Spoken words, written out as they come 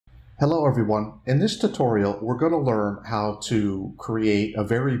Hello everyone. In this tutorial, we're going to learn how to create a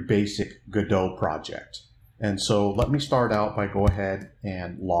very basic Godot project. And so let me start out by go ahead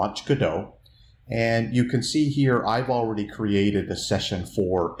and launch Godot. And you can see here, I've already created a session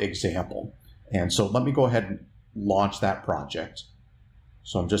for example. And so let me go ahead and launch that project.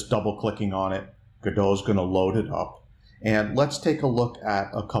 So I'm just double clicking on it. Godot is going to load it up. And let's take a look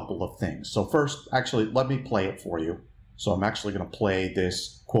at a couple of things. So first, actually, let me play it for you. So I'm actually going to play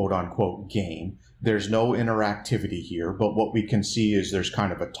this quote-unquote game. There's no interactivity here, but what we can see is there's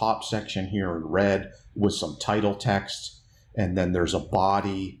kind of a top section here in red with some title text, and then there's a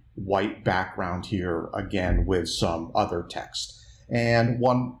body, white background here, again, with some other text. And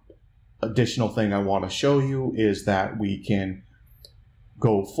one additional thing I want to show you is that we can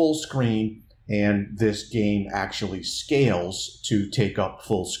go full screen, and this game actually scales to take up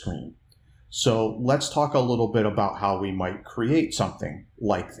full screen. So let's talk a little bit about how we might create something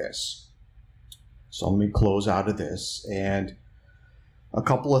like this. So let me close out of this, and a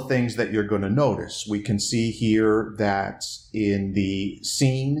couple of things that you're going to notice. We can see here that in the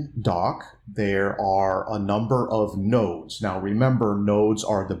scene doc, there are a number of nodes. Now remember, nodes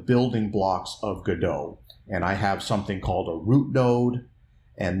are the building blocks of Godot, and I have something called a root node,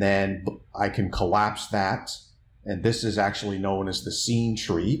 and then I can collapse that, and this is actually known as the scene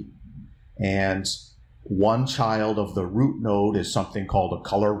tree. And one child of the root node is something called a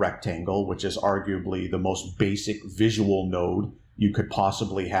color rectangle, which is arguably the most basic visual node you could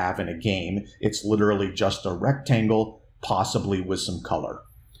possibly have in a game. It's literally just a rectangle, possibly with some color.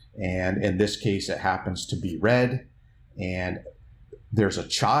 And in this case, it happens to be red. And there's a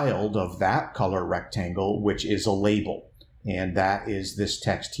child of that color rectangle, which is a label. And that is this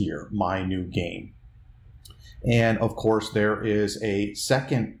text here, my new game. And of course, there is a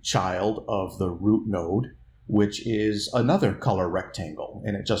second child of the root node, which is another color rectangle.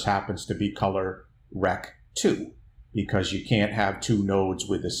 And it just happens to be color rec2, because you can't have two nodes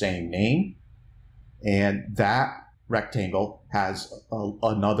with the same name. And that rectangle has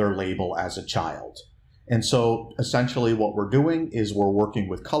another label as a child. And so essentially what we're doing is we're working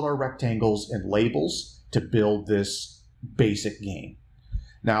with color rectangles and labels to build this basic game.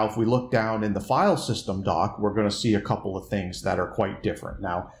 Now, if we look down in the file system doc, we're going to see a couple of things that are quite different.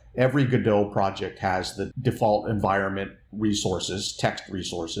 Now, every Godot project has the default environment resources, text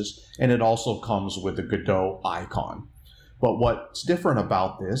resources, and it also comes with a Godot icon. But what's different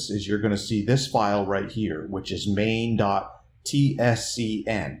about this is you're going to see this file right here, which is main.tscn,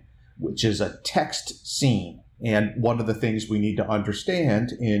 which is a text scene. And one of the things we need to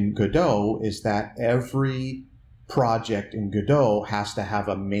understand in Godot is that every project in Godot has to have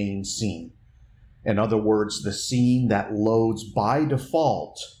a main scene. In other words, the scene that loads by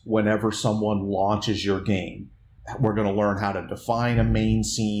default whenever someone launches your game. We're going to learn how to define a main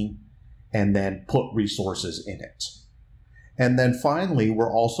scene and then put resources in it. And then finally,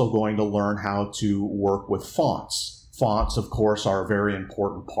 we're also going to learn how to work with fonts. Fonts, of course, are a very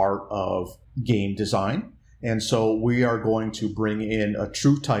important part of game design. And so we are going to bring in a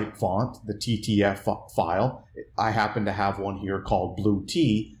true type font, the TTF file. I happen to have one here called Blue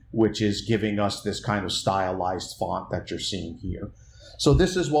T, which is giving us this kind of stylized font that you're seeing here. So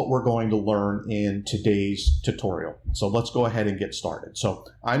this is what we're going to learn in today's tutorial. So let's go ahead and get started. So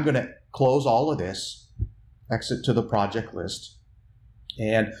I'm going to close all of this, exit to the project list.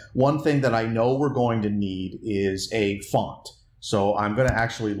 And one thing that I know we're going to need is a font. So I'm going to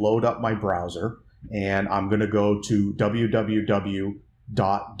actually load up my browser, and I'm going to go to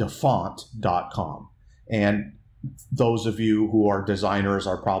www.dafont.com. And those of you who are designers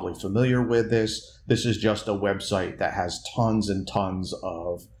are probably familiar with this. This is just a website that has tons and tons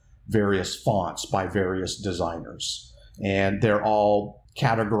of various fonts by various designers. And they're all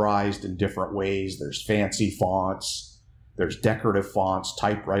categorized in different ways. There's fancy fonts, there's decorative fonts,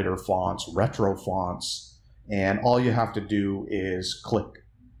 typewriter fonts, retro fonts. And all you have to do is click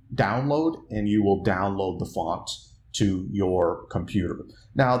download, and you will download the font to your computer.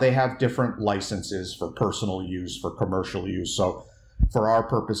 Now, they have different licenses for personal use, for commercial use. So for our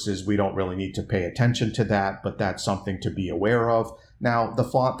purposes, we don't really need to pay attention to that, but that's something to be aware of. Now, the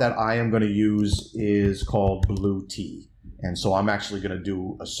font that I am going to use is called Blue T. And so I'm actually going to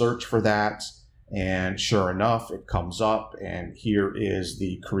do a search for that. And sure enough, it comes up, and here is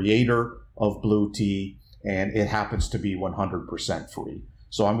the creator of Blue T, and it happens to be 100% free.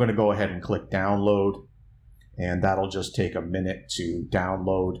 So I'm going to go ahead and click download, and that'll just take a minute to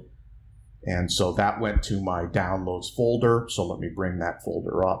download. And so that went to my downloads folder. So let me bring that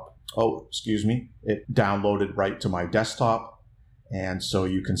folder up. Oh, excuse me. It downloaded right to my desktop. And so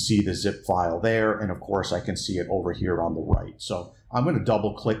you can see the zip file there. And of course, I can see it over here on the right. So I'm going to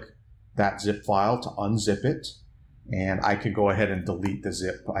double click that zip file to unzip it, and I can go ahead and delete the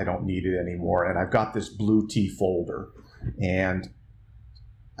zip. I don't need it anymore. And I've got this blue T folder, and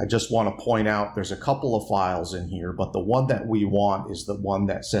I just want to point out there's a couple of files in here, but the one that we want is the one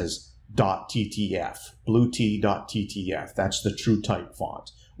that says .ttf, bluet.ttf. That's the true type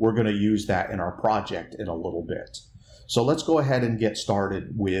font. We're going to use that in our project in a little bit. So let's go ahead and get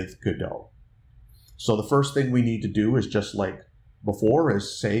started with Godot. So the first thing we need to do is, just like before,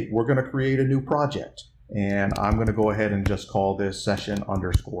 is say we're going to create a new project. And I'm going to go ahead and just call this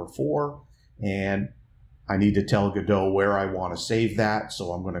session_4. And I need to tell Godot where I want to save that.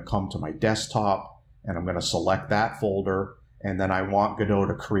 So I'm going to come to my desktop and I'm going to select that folder. And then I want Godot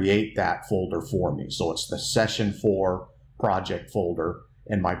to create that folder for me. So it's the session4 project folder.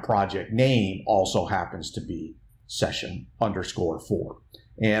 And my project name also happens to be session_4.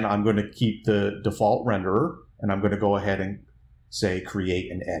 And I'm going to keep the default renderer, and I'm going to go ahead and say create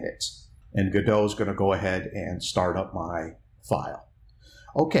and edit. And Godot is going to go ahead and start up my file.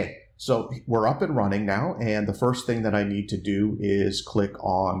 Okay, so we're up and running now, and the first thing that I need to do is click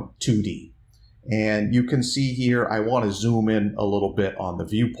on 2D. And you can see here, I want to zoom in a little bit on the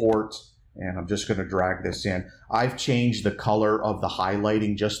viewport, and I'm just going to drag this in. I've changed the color of the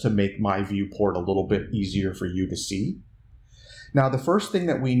highlighting just to make my viewport a little bit easier for you to see. Now, the first thing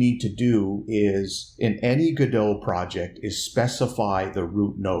that we need to do is, in any Godot project, is specify the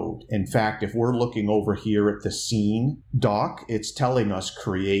root node. In fact, if we're looking over here at the scene doc, it's telling us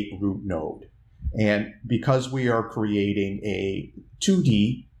create root node. And because we are creating a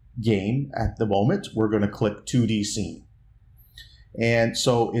 2D game at the moment, we're going to click 2D scene. And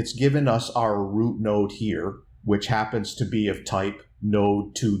so it's given us our root node here, which happens to be of type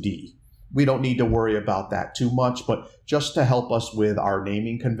node 2D. We don't need to worry about that too much, but just to help us with our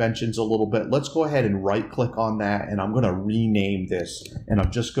naming conventions a little bit, let's go ahead and right click on that, and I'm going to rename this, and I'm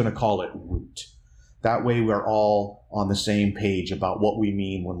just going to call it root. That way we're all on the same page about what we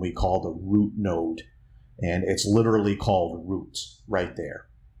mean when we call the root node, and it's literally called root right there.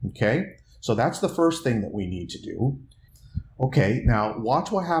 Okay, so that's the first thing that we need to do. Okay, now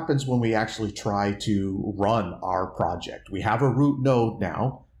watch what happens when we actually try to run our project. We have a root node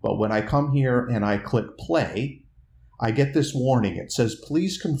now, but when I come here and I click play, I get this warning. It says,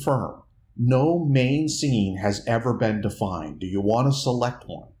 please confirm, no main scene has ever been defined. Do you want to select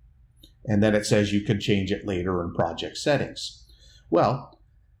one? And then it says you can change it later in project settings. Well,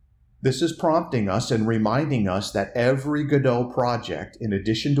 this is prompting us and reminding us that every Godot project, in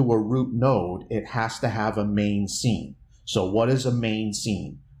addition to a root node, it has to have a main scene. So what is a main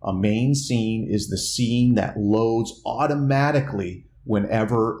scene? A main scene is the scene that loads automatically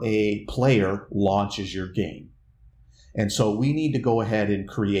whenever a player launches your game. And so we need to go ahead and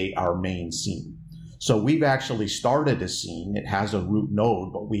create our main scene. So we've actually started a scene. It has a root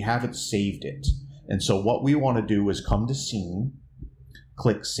node, but we haven't saved it. And so what we want to do is come to scene,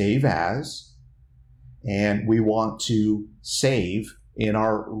 click save as, and we want to save in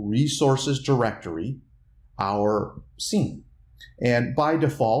our resources directory our scene. And by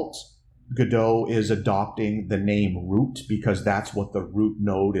default, Godot is adopting the name root because that's what the root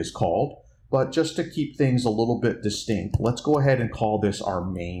node is called. But just to keep things a little bit distinct, let's go ahead and call this our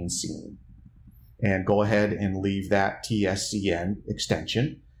main scene. And go ahead and leave that TSCN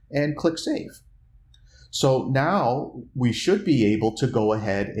extension and click save. So now we should be able to go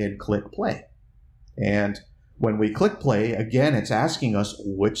ahead and click play. And when we click play, again, it's asking us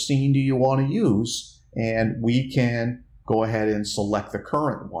which scene do you want to use, and we can go ahead and select the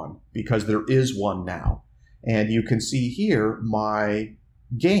current one because there is one now. And you can see here my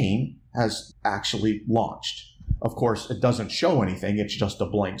game has actually launched. Of course, it doesn't show anything, it's just a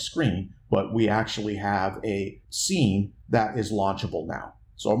blank screen, but we actually have a scene that is launchable now.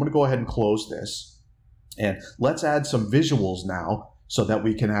 So I'm going to go ahead and close this, and let's add some visuals now so that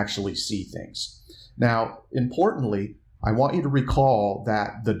we can actually see things. Now, importantly, I want you to recall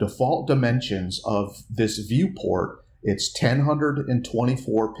that the default dimensions of this viewport, it's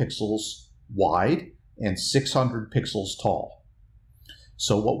 1024 pixels wide and 600 pixels tall.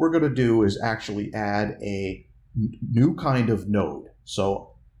 So what we're going to do is actually add a new kind of node.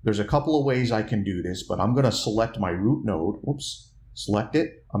 So there's a couple of ways I can do this, but I'm going to select my root node. Whoops, select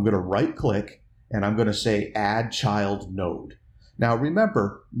it. I'm going to right click and I'm going to say add child node. Now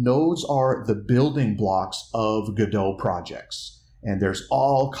remember, nodes are the building blocks of Godot projects, and there's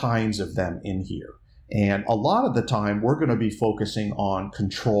all kinds of them in here. And a lot of the time we're going to be focusing on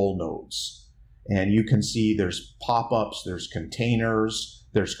control nodes. And you can see there's pop-ups, there's containers,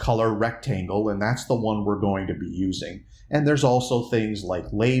 there's color rectangle, and that's the one we're going to be using. And there's also things like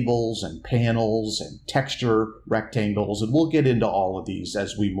labels and panels and texture rectangles, and we'll get into all of these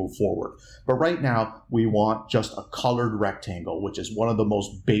as we move forward. But right now, we want just a colored rectangle, which is one of the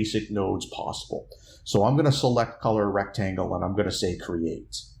most basic nodes possible. So I'm going to select color rectangle, and I'm going to say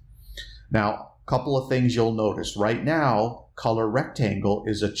create. Now, a couple of things you'll notice. Right now, color rectangle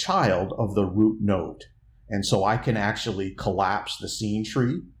is a child of the root node. And so I can actually collapse the scene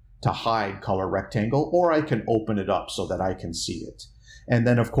tree to hide color rectangle, or I can open it up so that I can see it. And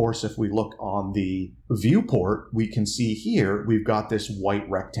then, of course, if we look on the viewport, we can see here we've got this white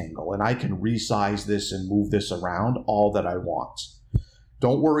rectangle, and I can resize this and move this around all that I want.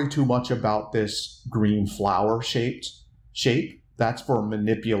 Don't worry too much about this green flower shape. That's for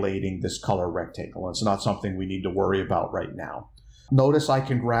manipulating this color rectangle. It's not something we need to worry about right now. Notice I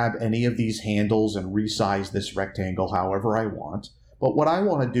can grab any of these handles and resize this rectangle however I want. But what I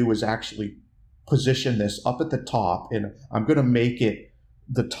want to do is actually position this up at the top, and I'm going to make it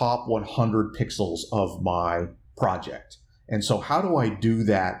the top 100 pixels of my project. And so how do I do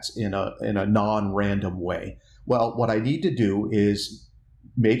that in a non-random way? Well, what I need to do is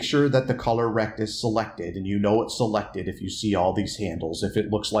make sure that the color rect is selected, and you know it's selected if you see all these handles. If it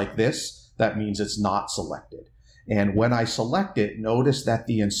looks like this, that means it's not selected. And when I select it, notice that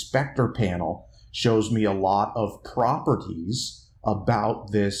the inspector panel shows me a lot of properties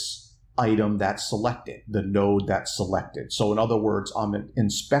about this item that's selected, the node that's selected. So in other words, I'm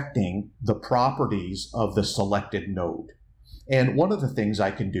inspecting the properties of the selected node. And one of the things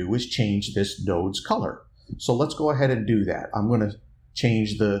I can do is change this node's color. So let's go ahead and do that. I'm going to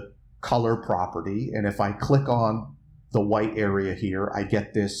change the color property, and if I click on the white area here, I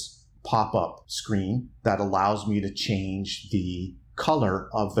get this pop-up screen that allows me to change the color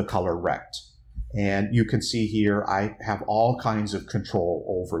of the color rect. And you can see here, I have all kinds of control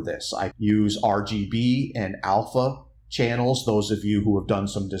over this. I use RGB and alpha channels, those of you who have done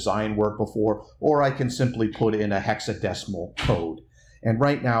some design work before, or I can simply put in a hexadecimal code. And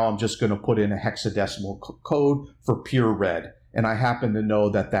right now, I'm just going to put in a hexadecimal code for pure red. And I happen to know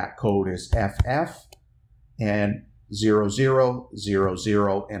that that code is FF and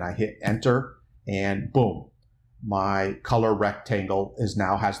 0000, and I hit enter, and boom, my color rectangle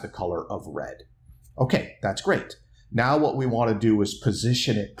now has the color of red. Okay, that's great. Now what we want to do is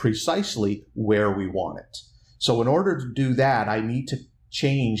position it precisely where we want it. So in order to do that, I need to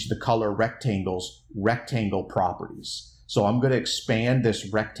change the color rectangle's rectangle properties. So I'm going to expand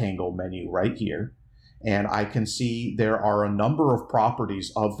this rectangle menu right here, and I can see there are a number of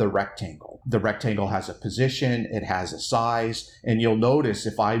properties of the rectangle. The rectangle has a position, it has a size, and you'll notice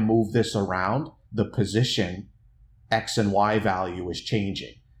if I move this around, the position X and Y value is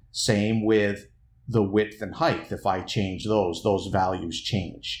changing. Same with the width and height. If I change those values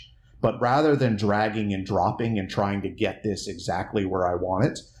change. But rather than dragging and dropping and trying to get this exactly where I want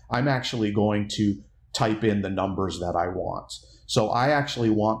it, I'm actually going to type in the numbers that I want. So I actually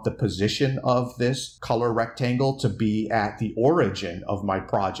want the position of this color rectangle to be at the origin of my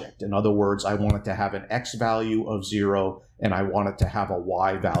project. In other words, I want it to have an X value of 0, and I want it to have a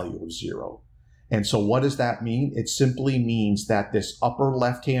Y value of 0. And so what does that mean? It simply means that this upper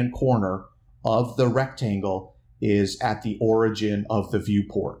left-hand corner of the rectangle is at the origin of the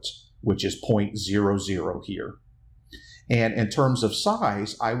viewport, which is 0.00 here. And in terms of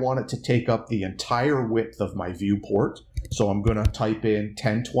size, I want it to take up the entire width of my viewport. So I'm going to type in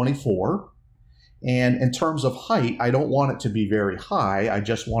 1024. And in terms of height, I don't want it to be very high. I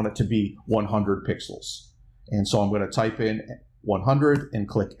just want it to be 100 pixels. And so I'm going to type in 100 and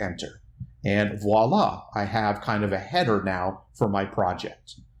click enter. And voila, I have kind of a header now for my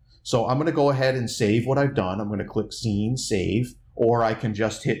project. So I'm going to go ahead and save what I've done. I'm going to click Scene, Save, or I can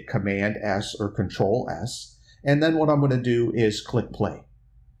just hit Command S or Control S. And then what I'm going to do is click Play.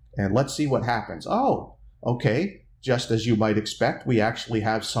 And let's see what happens. Oh, okay. Just as you might expect, we actually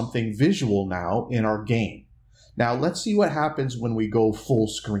have something visual now in our game. Now let's see what happens when we go full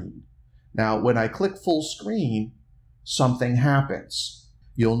screen. Now when I click full screen, something happens.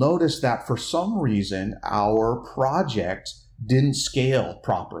 You'll notice that for some reason, our project didn't scale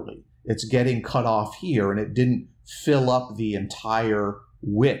properly. It's getting cut off here, and it didn't fill up the entire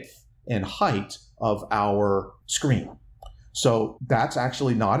width and height of our screen. So that's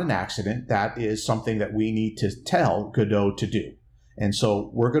actually not an accident. That is something that we need to tell Godot to do. And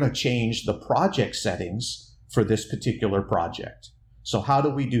so we're going to change the project settings for this particular project. So how do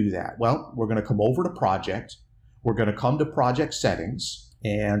we do that? Well, we're going to come over to Project. We're going to come to Project Settings,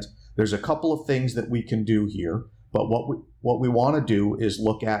 and there's a couple of things that we can do here. But what we want to do is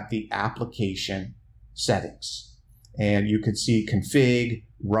look at the application settings. And you can see config,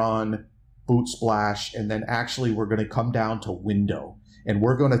 run, boot splash, and then actually we're going to come down to window. And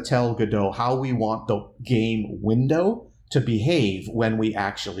we're going to tell Godot how we want the game window to behave when we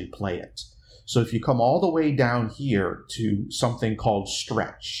actually play it. So if you come all the way down here to something called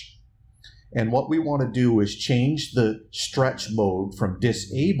stretch, and what we want to do is change the stretch mode from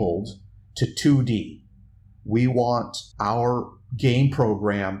disabled to 2D. We want our game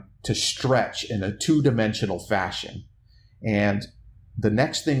program to stretch in a two-dimensional fashion. And the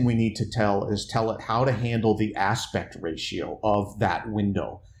next thing we need to tell it how to handle the aspect ratio of that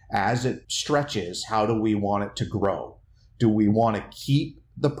window. As it stretches, how do we want it to grow? Do we want to keep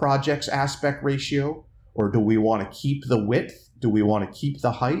the project's aspect ratio, or do we want to keep the width? Do we want to keep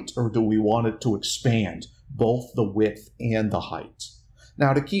the height, or do we want it to expand both the width and the height?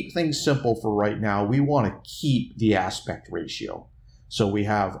 Now, to keep things simple for right now, we want to keep the aspect ratio. So we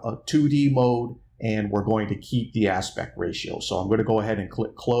have a 2D mode, and we're going to keep the aspect ratio. So I'm going to go ahead and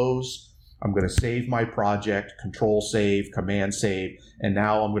click close. I'm going to save my project, control save, command save, and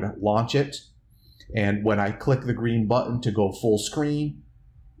now I'm going to launch it. And when I click the green button to go full screen,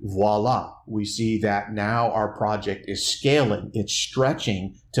 voila, we see that now our project is scaling. It's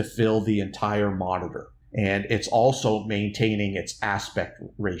stretching to fill the entire monitor. And it's also maintaining its aspect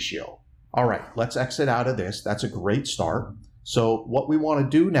ratio. All right, let's exit out of this. That's a great start. So what we want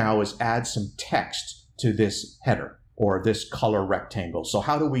to do now is add some text to this header or this color rectangle. So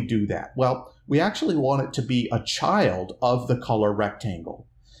how do we do that? Well, we actually want it to be a child of the color rectangle.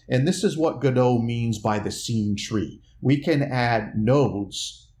 And this is what Godot means by the scene tree. We can add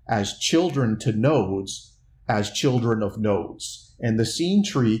nodes as children to nodes as children of nodes. And the scene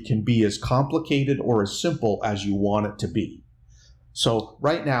tree can be as complicated or as simple as you want it to be. So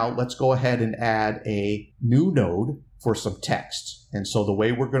right now, let's go ahead and add a new node for some text. And so the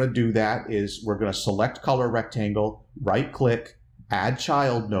way we're going to do that is we're going to select color rectangle, right click, add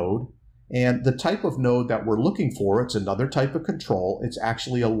child node. And the type of node that we're looking for, it's another type of control. It's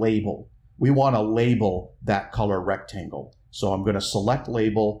actually a label. We want to label that color rectangle. So I'm going to select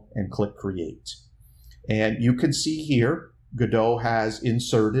label and click create. And you can see here, Godot has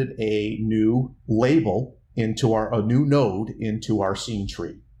inserted a new label into a new node into our scene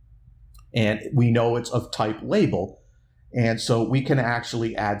tree. And we know it's of type label. And so we can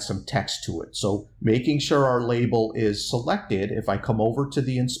actually add some text to it. So making sure our label is selected, if I come over to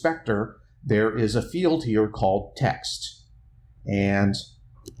the inspector, there is a field here called text. And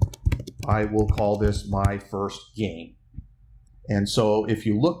I will call this my first game. And so if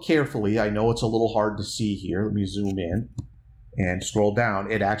you look carefully, I know it's a little hard to see here. Let me zoom in and scroll down.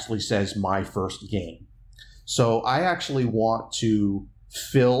 It actually says my first game. So I actually want to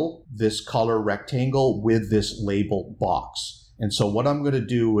fill this color rectangle with this label box. And so what I'm going to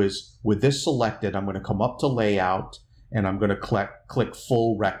do is, with this selected, I'm going to come up to layout and I'm going to click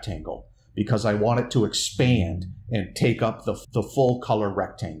full rectangle because I want it to expand and take up the full color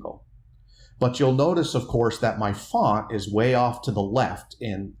rectangle. But you'll notice, of course, that my font is way off to the left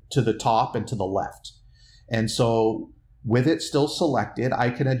and to the top and to the left. And so with it still selected,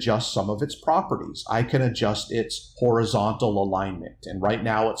 I can adjust some of its properties. I can adjust its horizontal alignment. And right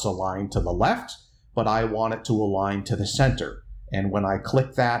now it's aligned to the left, but I want it to align to the center. And when I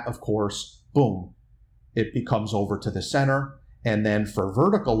click that, of course, boom, it becomes over to the center. And then for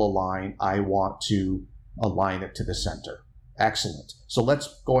vertical align, I want to align it to the center. Excellent. So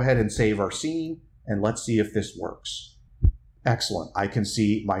let's go ahead and save our scene and let's see if this works. Excellent. I can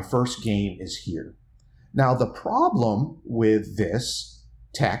see my first game is here. Now, the problem with this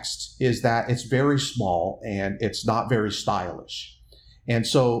text is that it's very small and it's not very stylish. And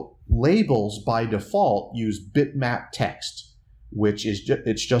so labels by default use bitmap text, which is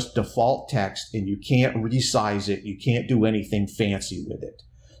it's just default text and you can't resize it. You can't do anything fancy with it.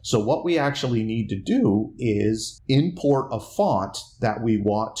 So what we actually need to do is import a font that we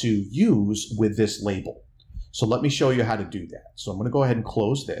want to use with this label. So let me show you how to do that. So I'm going to go ahead and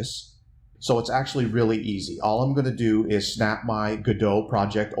close this. So it's actually really easy. All I'm going to do is snap my Godot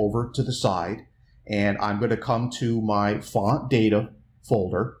project over to the side, and I'm going to come to my font data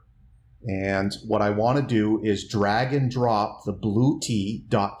folder. And what I want to do is drag and drop the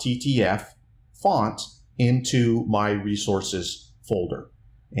bluet.ttf font into my resources folder.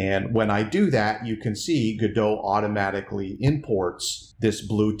 And when I do that, you can see Godot automatically imports this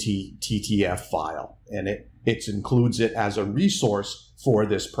bluet.ttf file, and it includes it as a resource for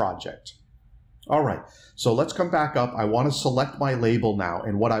this project. All right, so let's come back up. I want to select my label now,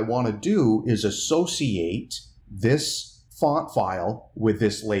 and what I want to do is associate this font file with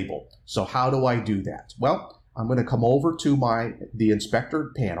this label. So how do I do that? Well, I'm going to come over to the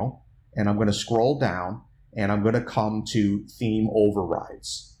inspector panel, and I'm going to scroll down, and I'm going to come to theme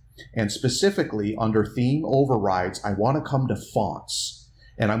overrides. And specifically under theme overrides, I want to come to fonts.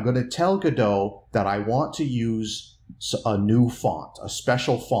 And I'm going to tell Godot that I want to use a new font, a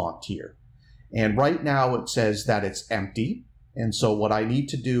special font here. And right now it says that it's empty. And so what I need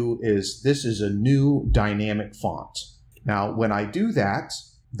to do is, this is a new dynamic font. Now, when I do that,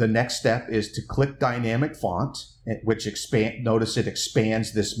 the next step is to click dynamic font, which notice it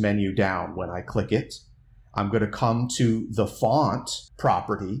expands this menu down when I click it. I'm going to come to the font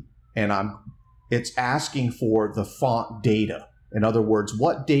property, and it's asking for the font data. In other words,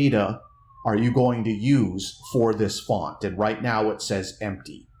 what data are you going to use for this font? And right now it says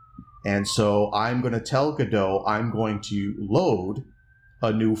empty. And so I'm going to tell Godot I'm going to load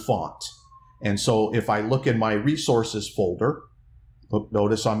a new font. And so if I look in my resources folder,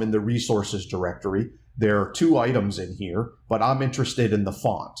 notice I'm in the resources directory. There are 2 items in here, but I'm interested in the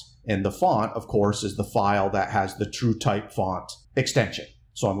font. And the font, of course, is the file that has the TrueType font extension.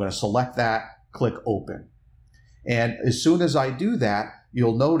 So I'm going to select that, click open. And as soon as I do that,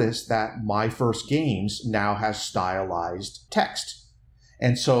 you'll notice that My First Games now has stylized text.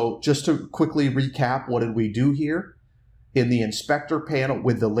 And so just to quickly recap, what did we do here? In the inspector panel,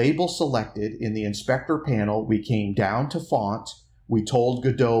 with the label selected, in the inspector panel, we came down to font. We told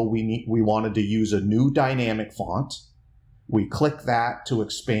Godot we wanted to use a new dynamic font. We clicked that to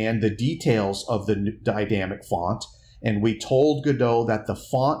expand the details of the dynamic font. And we told Godot that the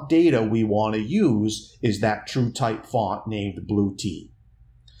font data we want to use is that TrueType font named Blue T.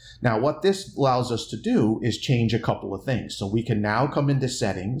 Now, what this allows us to do is change a couple of things. So we can now come into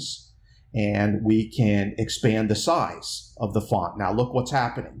settings and we can expand the size of the font. Now, look what's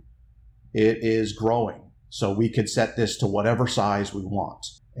happening. It is growing. So we could set this to whatever size we want.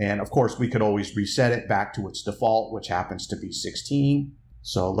 And of course, we could always reset it back to its default, which happens to be 16.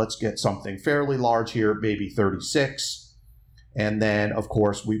 So let's get something fairly large here, maybe 36. And then, of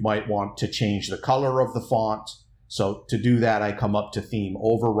course, we might want to change the color of the font. So to do that, I come up to Theme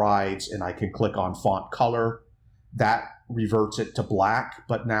Overrides, and I can click on Font Color. That reverts it to black,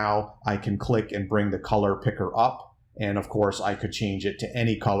 but now I can click and bring the color picker up. And of course, I could change it to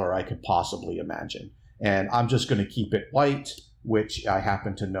any color I could possibly imagine. And I'm just going to keep it white, which I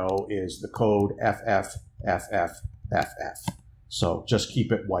happen to know is the code FFFFFF. So just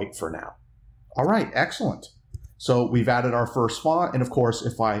keep it white for now. All right, excellent. So we've added our first font. And of course,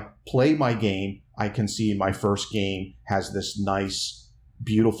 if I play my game, I can see my first game has this nice,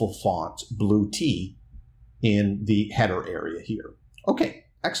 beautiful font, Blue T, in the header area here. Okay,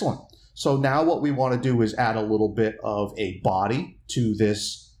 excellent. So now what we want to do is add a little bit of a body to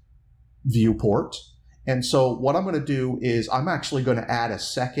this viewport. And so what I'm going to do is I'm actually going to add a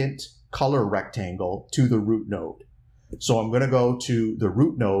second color rectangle to the root node. So I'm going to go to the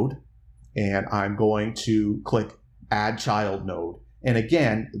root node and I'm going to click Add Child Node. And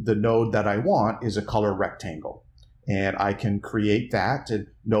again, the node that I want is a color rectangle. And I can create that, and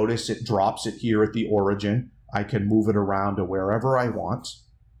notice it drops it here at the origin. I can move it around to wherever I want.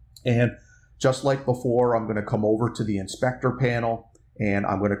 And just like before, I'm going to come over to the inspector panel and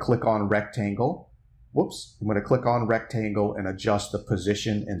I'm going to click on rectangle. Whoops, I'm going to click on rectangle and adjust the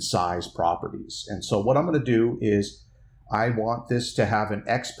position and size properties. And so what I'm going to do is I want this to have an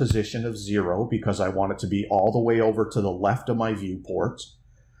X position of 0 because I want it to be all the way over to the left of my viewport.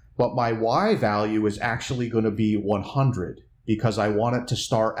 But my Y value is actually going to be 100 because I want it to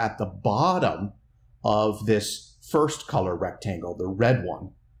start at the bottom of this first color rectangle, the red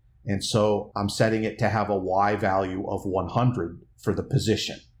one. And so I'm setting it to have a Y value of 100 for the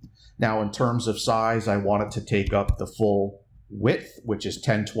position. Now, in terms of size, I want it to take up the full width, which is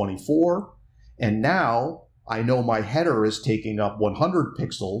 1024. And now I know my header is taking up 100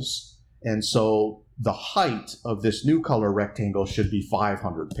 pixels. And so the height of this new color rectangle should be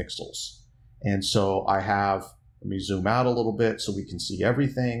 500 pixels. And so I have, let me zoom out a little bit so we can see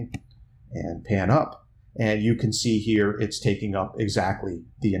everything and pan up. And you can see here it's taking up exactly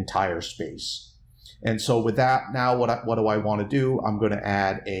the space. And so with that, now what do I want to do? I'm going to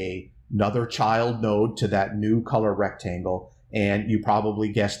add another child node to that new color rectangle. And you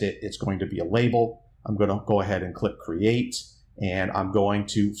probably guessed it, it's going to be a label. I'm going to go ahead and click Create. And I'm going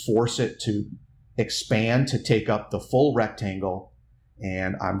to force it to expand to take up the full rectangle.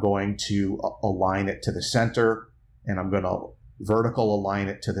 And I'm going to align it to the center. And I'm going to vertical align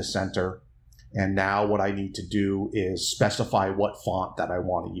it to the center. And now what I need to do is specify what font that I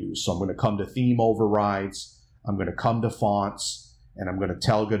want to use. So I'm going to come to Theme Overrides. I'm going to come to Fonts. And I'm going to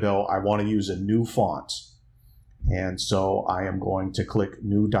tell Godot I want to use a new font. And so I am going to click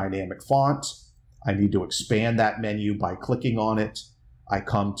New Dynamic Font. I need to expand that menu by clicking on it. I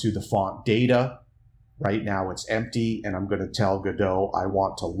come to the font data. Right now it's empty, and I'm going to tell Godot I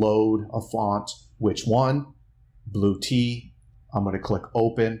want to load a font. Which one? Blue T. I'm going to click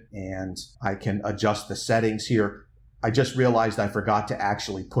open, and I can adjust the settings here. I just realized I forgot to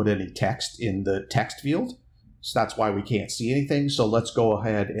actually put any text in the text field. So that's why we can't see anything. So let's go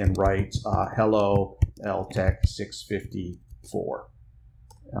ahead and write hello LTEC 654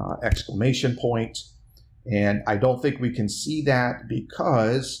 exclamation point. And I don't think we can see that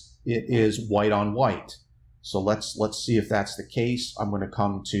because it is white on white. So let's see if that's the case. I'm going to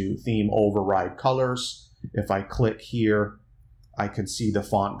come to theme override colors. If I click here, I can see the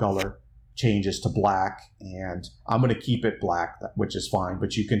font color changes to black, and I'm going to keep it black, which is fine,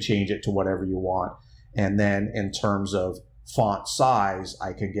 but you can change it to whatever you want. And then in terms of font size,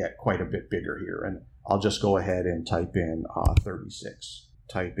 I can get quite a bit bigger here, and I'll just go ahead and type in 36.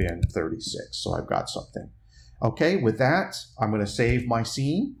 Type in 36, so I've got something. Okay, with that, I'm going to save my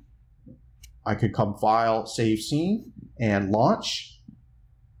scene. I could come File, Save Scene, and Launch.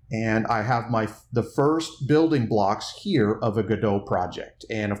 And I have the first building blocks here of a Godot project.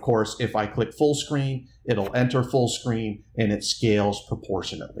 And of course, if I click full screen, it'll enter full screen, and it scales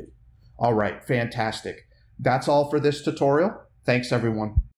proportionately. All right, fantastic. That's all for this tutorial. Thanks, everyone.